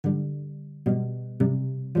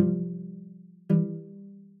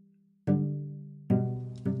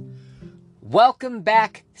Welcome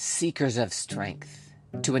back, Seekers of Strength,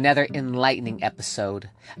 to another enlightening episode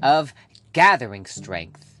of Gathering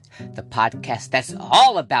Strength, the podcast that's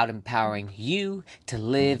all about empowering you to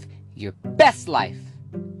live your best life.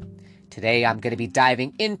 Today, I'm going to be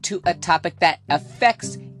diving into a topic that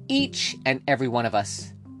affects each and every one of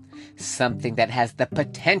us. Something that has the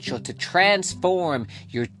potential to transform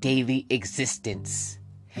your daily existence.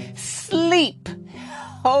 Sleep!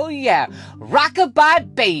 Oh yeah,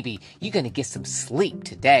 rockabye baby, you're gonna get some sleep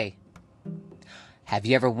today. Have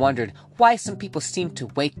you ever wondered why some people seem to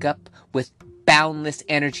wake up with boundless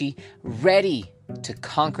energy, ready to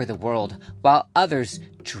conquer the world, while others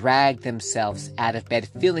drag themselves out of bed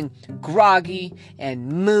feeling groggy and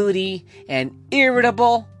moody and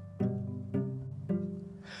irritable?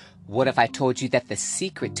 What if I told you that the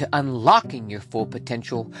secret to unlocking your full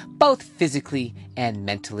potential, both physically and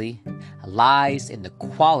mentally, lies in the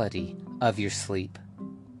quality of your sleep?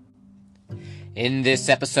 In this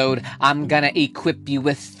episode, I'm gonna equip you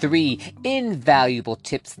with 3 invaluable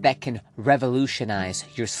tips that can revolutionize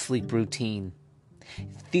your sleep routine.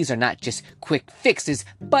 These are not just quick fixes,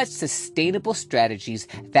 but sustainable strategies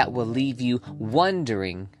that will leave you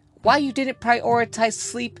wondering why you didn't prioritize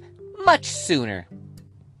sleep much sooner.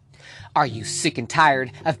 Are you sick and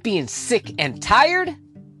tired of being sick and tired?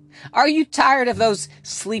 Are you tired of those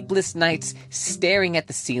sleepless nights staring at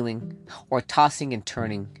the ceiling or tossing and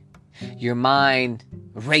turning, your mind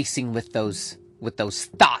racing with those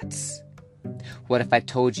thoughts? What if I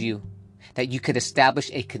told you that you could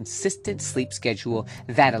establish a consistent sleep schedule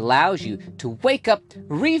that allows you to wake up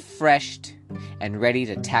refreshed and ready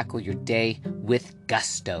to tackle your day with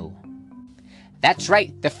gusto? That's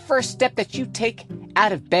right, the first step that you take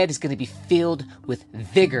out of bed is going to be filled with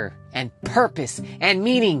vigor and purpose and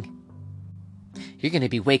meaning. You're going to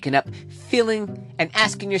be waking up feeling and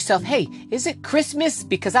asking yourself, hey, is it Christmas?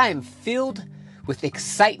 Because I am filled with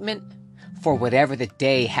excitement for whatever the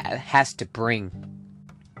day has to bring.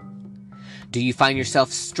 Do you find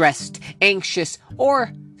yourself stressed, anxious,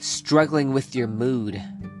 or struggling with your mood?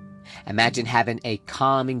 Imagine having a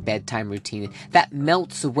calming bedtime routine that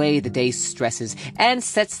melts away the day's stresses and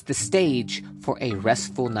sets the stage for a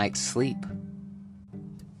restful night's sleep.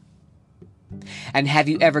 And have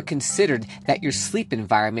you ever considered that your sleep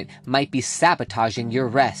environment might be sabotaging your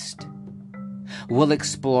rest? We'll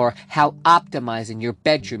explore how optimizing your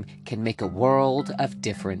bedroom can make a world of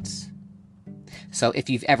difference. So if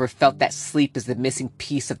you've ever felt that sleep is the missing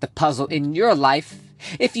piece of the puzzle in your life,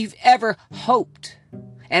 if you've ever hoped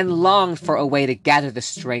and longed for a way to gather the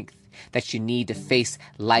strength that you need to face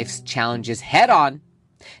life's challenges head on,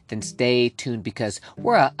 then stay tuned because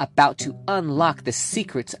we're about to unlock the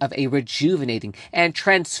secrets of a rejuvenating and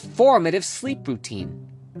transformative sleep routine.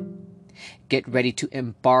 Get ready to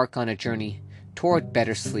embark on a journey toward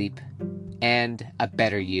better sleep and a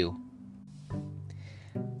better you.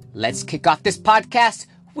 Let's kick off this podcast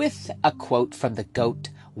with a quote from the GOAT,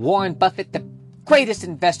 Warren Buffett, the greatest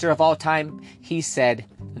investor of all time. He said,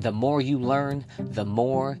 "The more you learn, the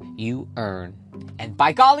more you earn." And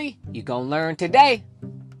by golly, you gonna learn today.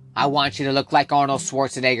 I want you to look like Arnold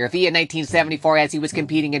Schwarzenegger via 1974 as he was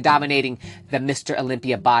competing and dominating the Mr.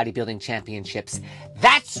 Olympia bodybuilding championships.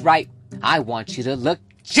 That's right. I want you to look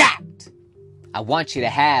jacked. I want you to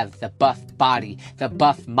have the buff body, the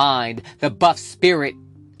buff mind, the buff spirit,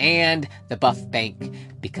 and the buff bank.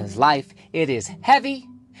 Because life, it is heavy,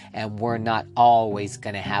 and we're not always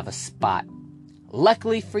going to have a spot.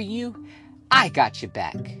 Luckily for you, I got you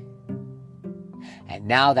back. And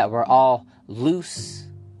now that we're all loose,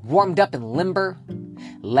 warmed up and limber,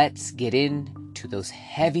 let's get into those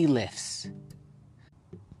heavy lifts.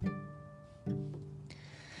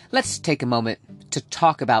 Let's take a moment to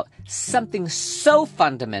talk about something so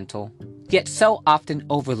fundamental, yet so often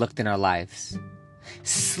overlooked in our lives.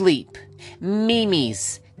 Sleep.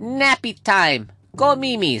 Mimis. Nappy time. Go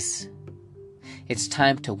Mimis. It's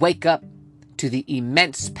time to wake up to the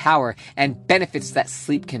immense power and benefits that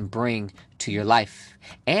sleep can bring to your life.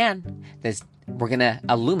 And we're going to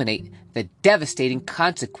illuminate the devastating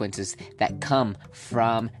consequences that come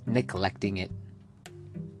from neglecting it.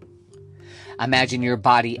 Imagine your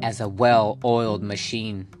body as a well-oiled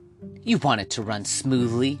machine. You want it to run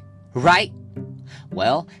smoothly, right?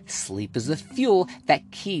 Well, sleep is the fuel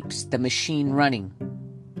that keeps the machine running.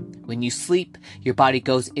 When you sleep, your body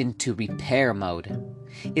goes into repair mode.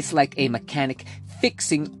 It's like a mechanic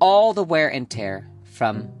fixing all the wear and tear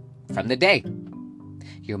from the day.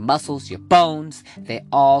 Your muscles, your bones, they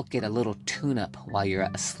all get a little tune-up while you're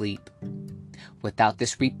asleep. Without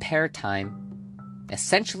this repair time,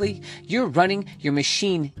 essentially, you're running your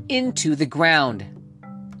machine into the ground.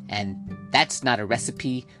 And That's not a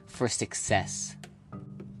recipe for success.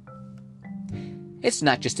 It's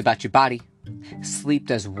not just about your body. Sleep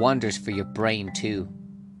does wonders for your brain too.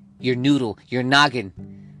 Your noodle, your noggin,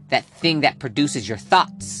 that thing that produces your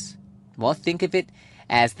thoughts. Well, think of it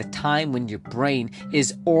as the time when your brain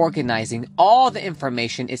is organizing all the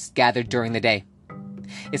information it's gathered during the day.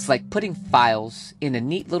 It's like putting files in a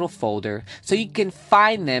neat little folder so you can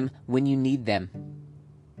find them when you need them.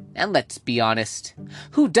 And let's be honest,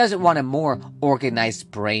 who doesn't want a more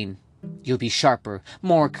organized brain? You'll be sharper,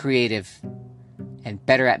 more creative, and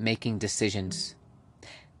better at making decisions.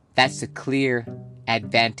 That's a clear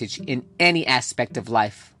advantage in any aspect of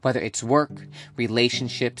life, whether it's work,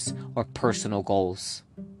 relationships, or personal goals.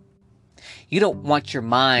 You don't want your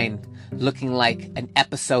mind looking like an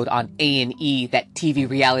episode on A&E, that TV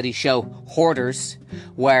reality show Hoarders,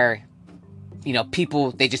 where,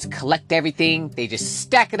 people, they just collect everything, they just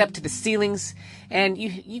stack it up to the ceilings, and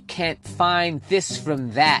you can't find this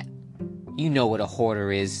from that. You know what a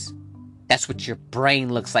hoarder is. That's what your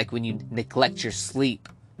brain looks like when you neglect your sleep.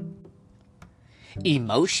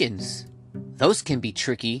 Emotions, those can be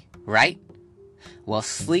tricky, right? Well,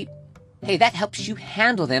 sleep, hey, that helps you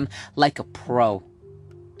handle them like a pro.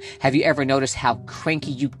 Have you ever noticed how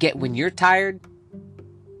cranky you get when you're tired?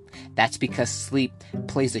 That's because sleep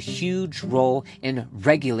plays a huge role in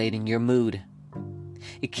regulating your mood.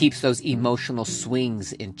 It keeps those emotional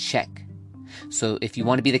swings in check. So if you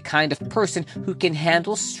want to be the kind of person who can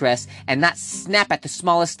handle stress and not snap at the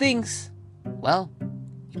smallest things, well,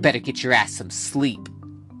 you better get your ass some sleep.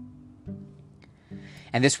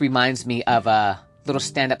 And this reminds me of a little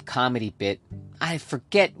stand-up comedy bit. I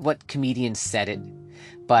forget what comedian said it,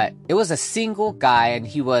 but it was a single guy, and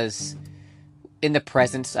he was in the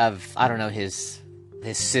presence of, his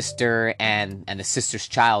sister and the sister's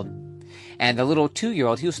child. And the little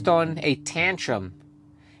 2-year-old, he was throwing a tantrum.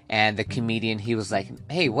 And the comedian, he was like,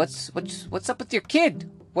 "Hey, what's up with your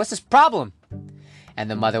kid? What's his problem?"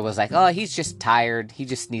 And the mother was like, "Oh, he's just tired. He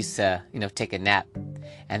just needs to, take a nap."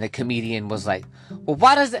 And the comedian was like, "Well,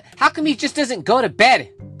 how come he just doesn't go to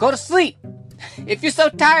bed? Go to sleep. If you're so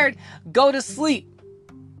tired, go to sleep."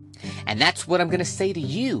 And that's what I'm going to say to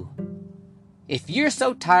you. If you're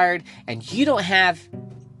so tired and you don't have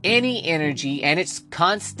any energy and it's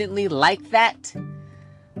constantly like that,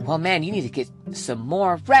 well, man, you need to get some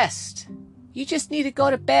more rest. You just need to go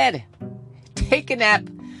to bed. Take a nap.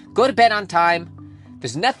 Go to bed on time.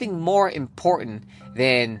 There's nothing more important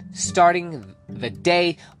than starting the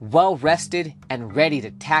day well rested and ready to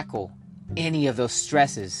tackle any of those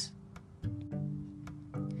stresses.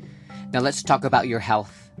 Now let's talk about your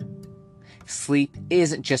health. Sleep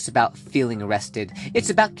isn't just about feeling rested. It's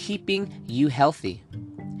about keeping you healthy.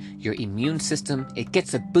 Your immune system, it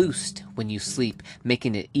gets a boost when you sleep,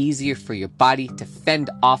 making it easier for your body to fend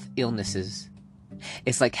off illnesses.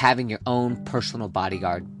 It's like having your own personal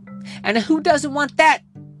bodyguard. And who doesn't want that?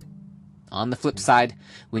 On the flip side,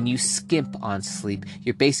 when you skimp on sleep,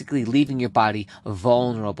 you're basically leaving your body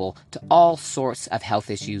vulnerable to all sorts of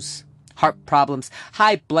health issues. Heart problems,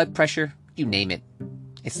 high blood pressure, you name it.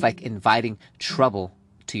 It's like inviting trouble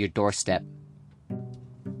to your doorstep.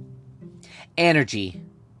 Energy.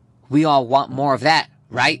 We all want more of that,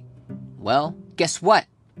 right? Well, guess what?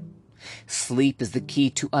 Sleep is the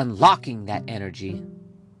key to unlocking that energy.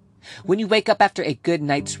 When you wake up after a good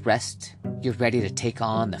night's rest, you're ready to take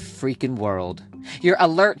on the freaking world. You're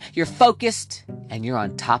alert, you're focused, and you're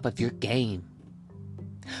on top of your game.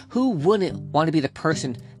 Who wouldn't want to be the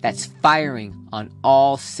person that's firing on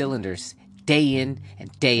all cylinders, day in and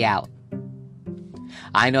day out?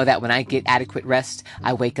 I know that when I get adequate rest,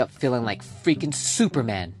 I wake up feeling like freaking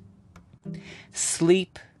Superman.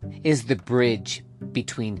 Sleep is the bridge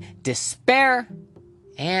between despair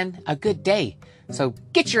and a good day. So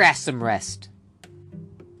get your ass some rest.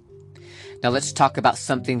 Now let's talk about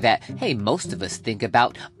something that, most of us think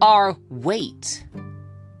about, our weight.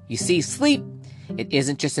 You see, sleep, it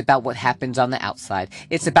isn't just about what happens on the outside.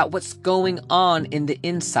 It's about what's going on in the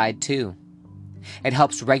inside too. It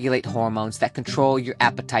helps regulate hormones that control your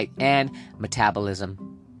appetite and metabolism.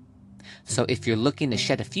 So if you're looking to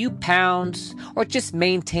shed a few pounds or just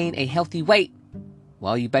maintain a healthy weight,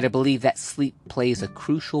 well, you better believe that sleep plays a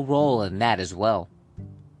crucial role in that as well.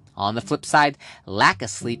 On the flip side, lack of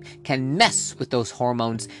sleep can mess with those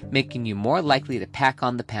hormones, making you more likely to pack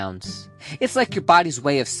on the pounds. It's like your body's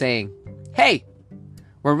way of saying, "Hey,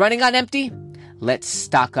 we're running on empty. Let's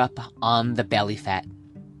stock up on the belly fat."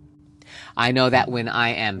 I know that when I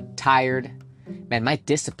am tired, man, my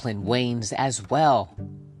discipline wanes as well.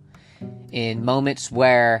 In moments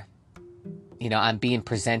where, I'm being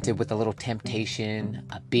presented with a little temptation,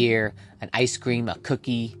 a beer, an ice cream, a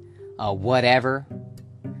cookie, a whatever.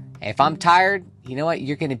 If I'm tired, you know what?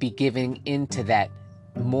 You're going to be giving into that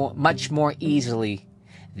much more easily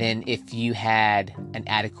than if you had an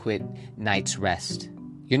adequate night's rest.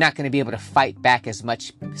 You're not going to be able to fight back as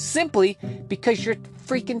much simply because you're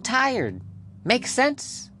freaking tired. Makes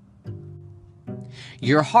sense?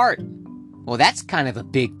 Your heart. Well, that's kind of a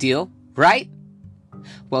big deal, right?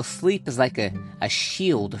 Well, sleep is like a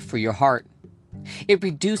shield for your heart. It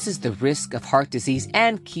reduces the risk of heart disease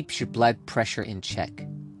and keeps your blood pressure in check.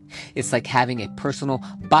 It's like having a personal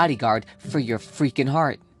bodyguard for your freaking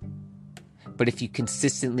heart. But if you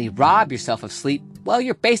consistently rob yourself of sleep, well,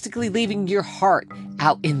 you're basically leaving your heart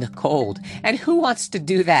out in the cold. And who wants to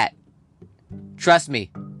do that? Trust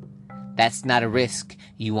me, that's not a risk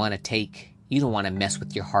you want to take. You don't want to mess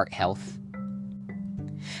with your heart health.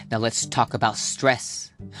 Now let's talk about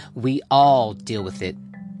stress. We all deal with it.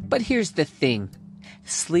 But here's the thing.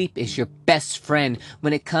 Sleep is your best friend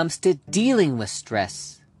when it comes to dealing with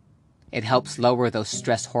stress. It helps lower those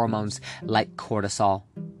stress hormones like cortisol.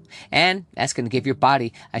 And that's going to give your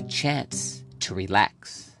body a chance to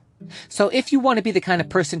relax. So if you want to be the kind of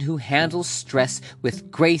person who handles stress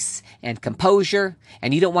with grace and composure,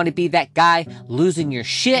 and you don't want to be that guy losing your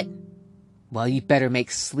shit, well, you better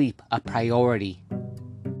make sleep a priority.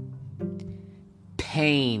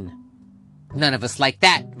 Pain. None of us like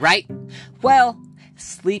that, right? Well,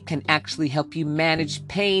 sleep can actually help you manage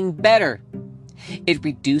pain better. It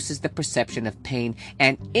reduces the perception of pain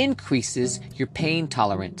and increases your pain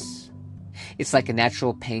tolerance. It's like a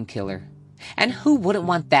natural painkiller. And who wouldn't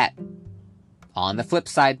want that? On the flip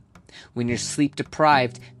side, when you're sleep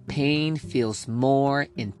deprived, pain feels more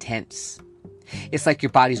intense. It's like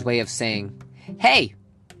your body's way of saying, hey,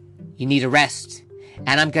 you need a rest,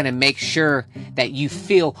 and I'm going to make sure that you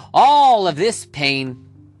feel all of this pain.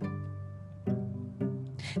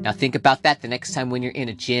 Now think about that the next time when you're in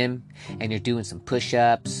a gym and you're doing some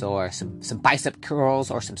push-ups or some bicep curls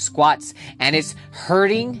or some squats and it's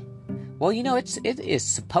hurting. Well, you know, it is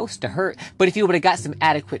supposed to hurt. But if you would have got some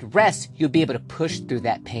adequate rest, you'll be able to push through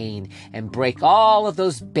that pain and break all of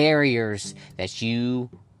those barriers that you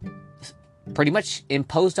pretty much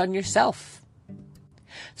imposed on yourself.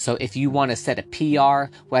 So if you want to set a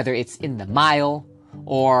PR, whether it's in the mile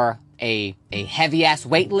or a heavy-ass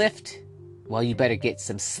weight lift, well, you better get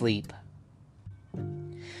some sleep.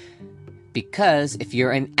 Because if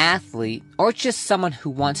you're an athlete or just someone who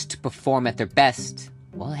wants to perform at their best,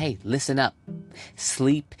 well, hey, listen up.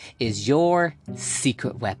 Sleep is your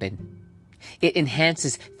secret weapon. It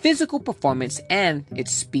enhances physical performance and it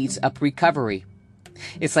speeds up recovery.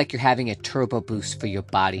 It's like you're having a turbo boost for your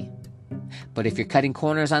body. But if you're cutting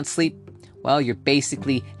corners on sleep, well, you're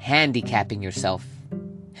basically handicapping yourself.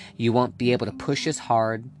 You won't be able to push as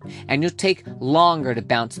hard, and you'll take longer to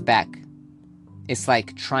bounce back. It's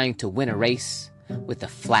like trying to win a race with a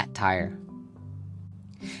flat tire.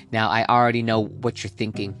 Now, I already know what you're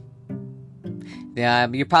thinking.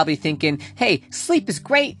 You're probably thinking, hey, sleep is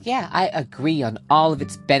great. Yeah, I agree on all of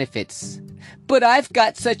its benefits. But I've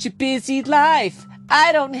got such a busy life.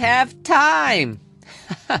 I don't have time.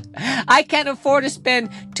 I can't afford to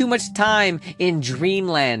spend too much time in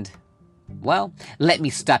dreamland. Well, let me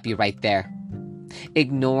stop you right there.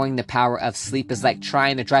 Ignoring the power of sleep is like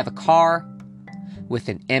trying to drive a car with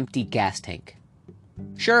an empty gas tank.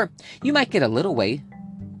 Sure, you might get a little way,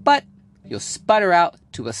 but you'll sputter out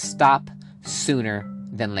to a stop sooner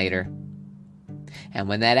than later. And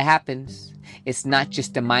when that happens, it's not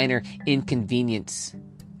just a minor inconvenience.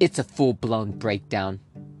 It's a full-blown breakdown.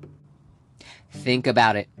 Think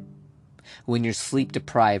about it. When you're sleep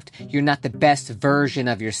deprived, you're not the best version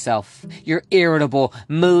of yourself. You're irritable,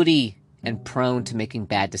 moody, and prone to making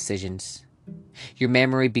bad decisions. Your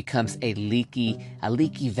memory becomes a leaky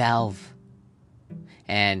valve.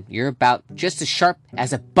 And you're about just as sharp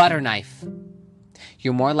as a butter knife.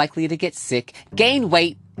 You're more likely to get sick, gain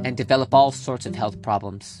weight, and develop all sorts of health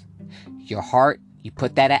problems. Your heart, you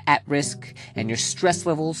put that at risk, and your stress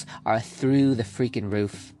levels are through the freaking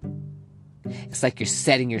roof. It's like you're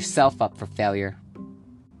setting yourself up for failure.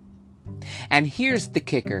 And here's the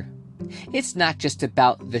kicker. It's not just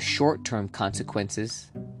about the short-term consequences.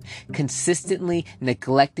 Consistently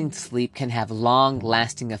neglecting sleep can have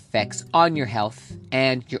long-lasting effects on your health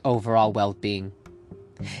and your overall well-being.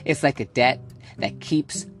 It's like a debt that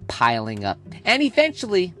keeps piling up. And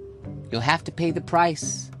eventually, you'll have to pay the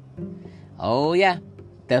price. Oh yeah,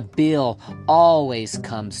 the bill always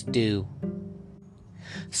comes due.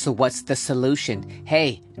 So what's the solution?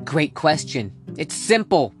 Hey, great question. It's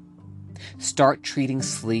simple. Start treating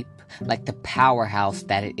sleep like the powerhouse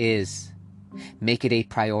that it is. Make it a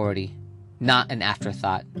priority, not an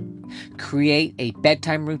afterthought. Create a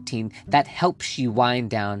bedtime routine that helps you wind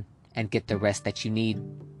down and get the rest that you need.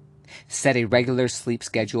 Set a regular sleep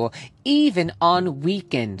schedule, even on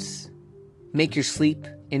weekends. Make your sleep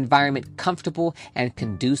environment comfortable and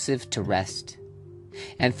conducive to rest.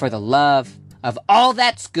 And for the love of all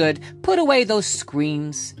that's good, put away those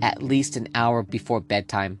screens at least an hour before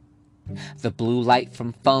bedtime. The blue light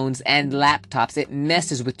from phones and laptops, it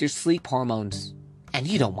messes with your sleep hormones. And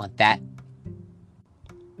you don't want that.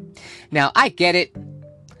 Now, I get it.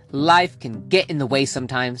 Life can get in the way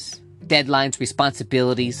sometimes. Deadlines,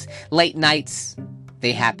 responsibilities, late nights,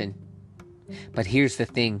 they happen. But here's the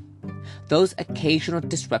thing. Those occasional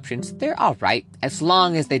disruptions, they're all right as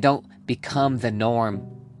long as they don't become the norm.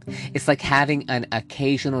 It's like having an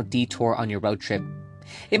occasional detour on your road trip.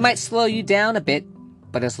 It might slow you down a bit,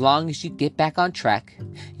 but as long as you get back on track,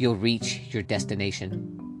 you'll reach your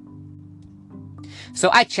destination. So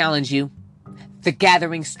I challenge you, the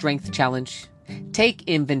Gathering Strength Challenge. Take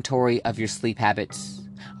inventory of your sleep habits.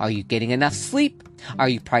 Are you getting enough sleep? Are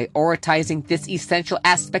you prioritizing this essential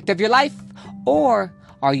aspect of your life? Or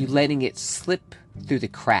are you letting it slip through the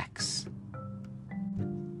cracks?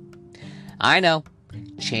 I know,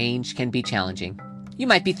 change can be challenging. You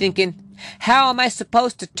might be thinking, how am I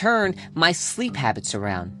supposed to turn my sleep habits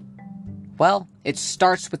around? Well, it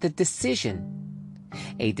starts with a decision.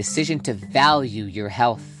 A decision to value your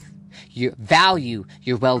health, value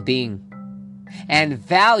your well-being, and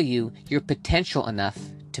value your potential enough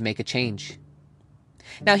to make a change.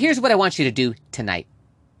 Now, here's what I want you to do tonight.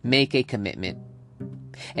 Make a commitment.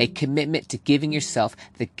 A commitment to giving yourself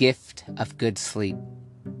the gift of good sleep.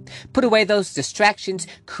 Put away those distractions,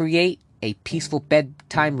 create a peaceful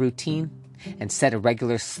bedtime routine, and set a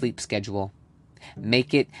regular sleep schedule.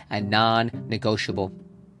 Make it a non-negotiable.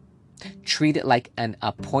 Treat it like an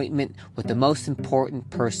appointment with the most important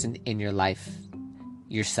person in your life,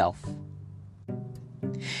 yourself.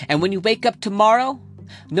 And when you wake up tomorrow,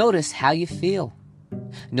 notice how you feel.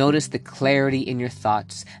 Notice the clarity in your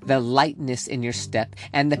thoughts, the lightness in your step,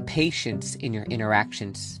 and the patience in your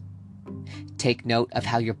interactions. Take note of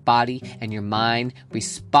how your body and your mind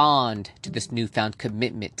respond to this newfound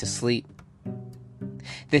commitment to sleep.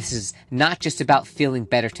 This is not just about feeling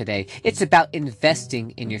better today. It's about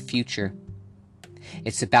investing in your future.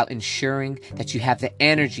 It's about ensuring that you have the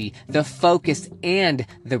energy, the focus, and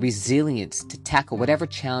the resilience to tackle whatever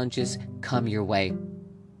challenges come your way.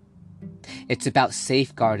 It's about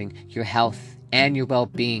safeguarding your health and your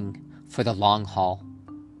well-being for the long haul.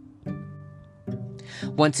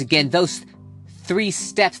 Once again, those 3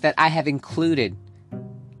 steps that I have included,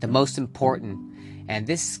 the most important, and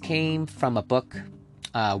this came from a book,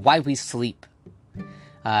 Why We Sleep.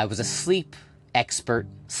 It was a sleep expert,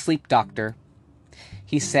 sleep doctor.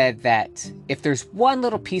 He said that if there's one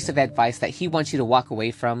little piece of advice that he wants you to walk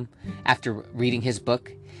away from after reading his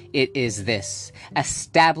book, it is this: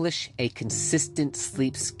 establish a consistent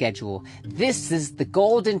sleep schedule. This is the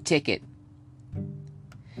golden ticket.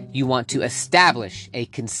 You want to establish a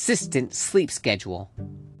consistent sleep schedule.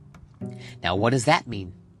 Now, what does that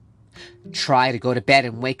mean? Try to go to bed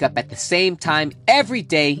and wake up at the same time every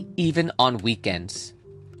day, even on weekends.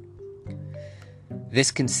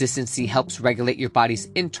 This consistency helps regulate your body's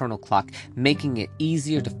internal clock, making it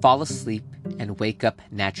easier to fall asleep and wake up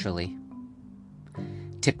naturally.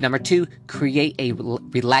 Tip number 2, create a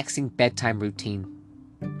relaxing bedtime routine.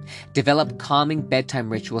 Develop calming bedtime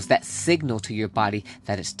rituals that signal to your body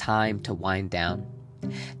that it's time to wind down.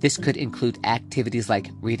 This could include activities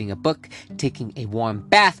like reading a book, taking a warm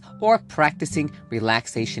bath, or practicing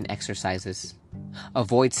relaxation exercises.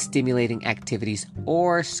 Avoid stimulating activities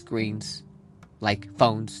or screens, like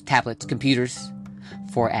phones, tablets, computers,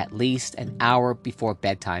 for at least an hour before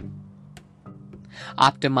bedtime.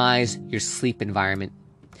 Optimize your sleep environment.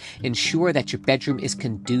 Ensure that your bedroom is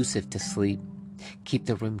conducive to sleep. Keep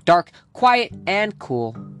the room dark, quiet, and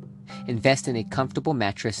cool. Invest in a comfortable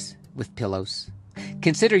mattress with pillows.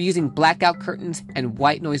 Consider using blackout curtains and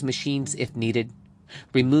white noise machines if needed.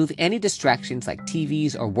 Remove any distractions like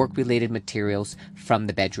TVs or work-related materials from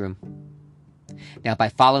the bedroom. Now, by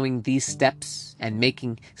following these steps and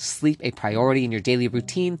making sleep a priority in your daily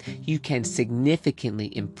routine, you can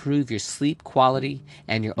significantly improve your sleep quality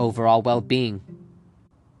and your overall well-being.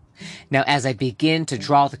 Now, as I begin to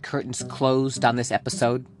draw the curtains closed on this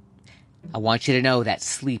episode, I want you to know that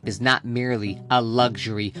sleep is not merely a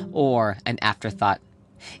luxury or an afterthought.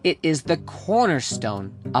 It is the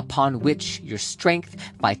cornerstone upon which your strength,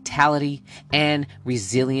 vitality, and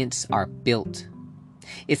resilience are built.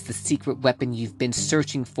 It's the secret weapon you've been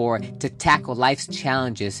searching for to tackle life's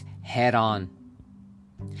challenges head on.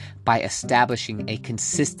 By establishing a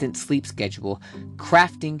consistent sleep schedule,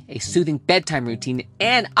 crafting a soothing bedtime routine,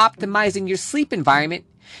 and optimizing your sleep environment,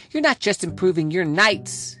 you're not just improving your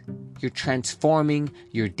nights, you're transforming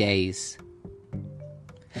your days.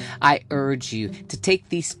 I urge you to take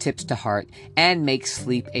these tips to heart and make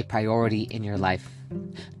sleep a priority in your life.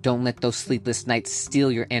 Don't let those sleepless nights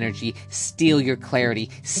steal your energy, steal your clarity,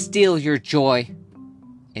 steal your joy.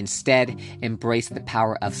 Instead, embrace the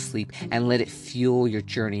power of sleep and let it fuel your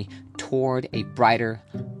journey toward a brighter,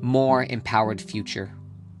 more empowered future.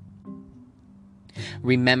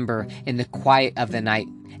 Remember, in the quiet of the night,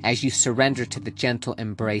 as you surrender to the gentle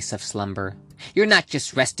embrace of slumber, you're not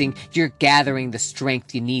just resting, you're gathering the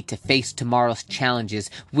strength you need to face tomorrow's challenges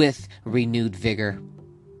with renewed vigor.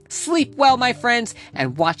 Sleep well, my friends,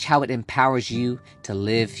 and watch how it empowers you to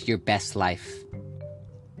live your best life.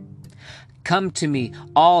 Come to me,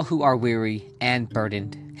 all who are weary and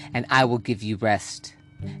burdened, and I will give you rest.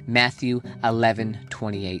 Matthew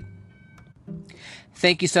 11:28.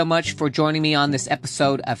 Thank you so much for joining me on this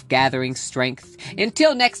episode of Gathering Strength.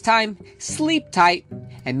 Until next time, sleep tight,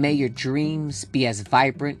 and may your dreams be as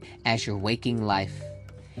vibrant as your waking life.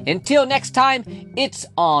 Until next time, it's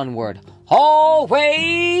onward,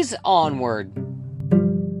 always onward.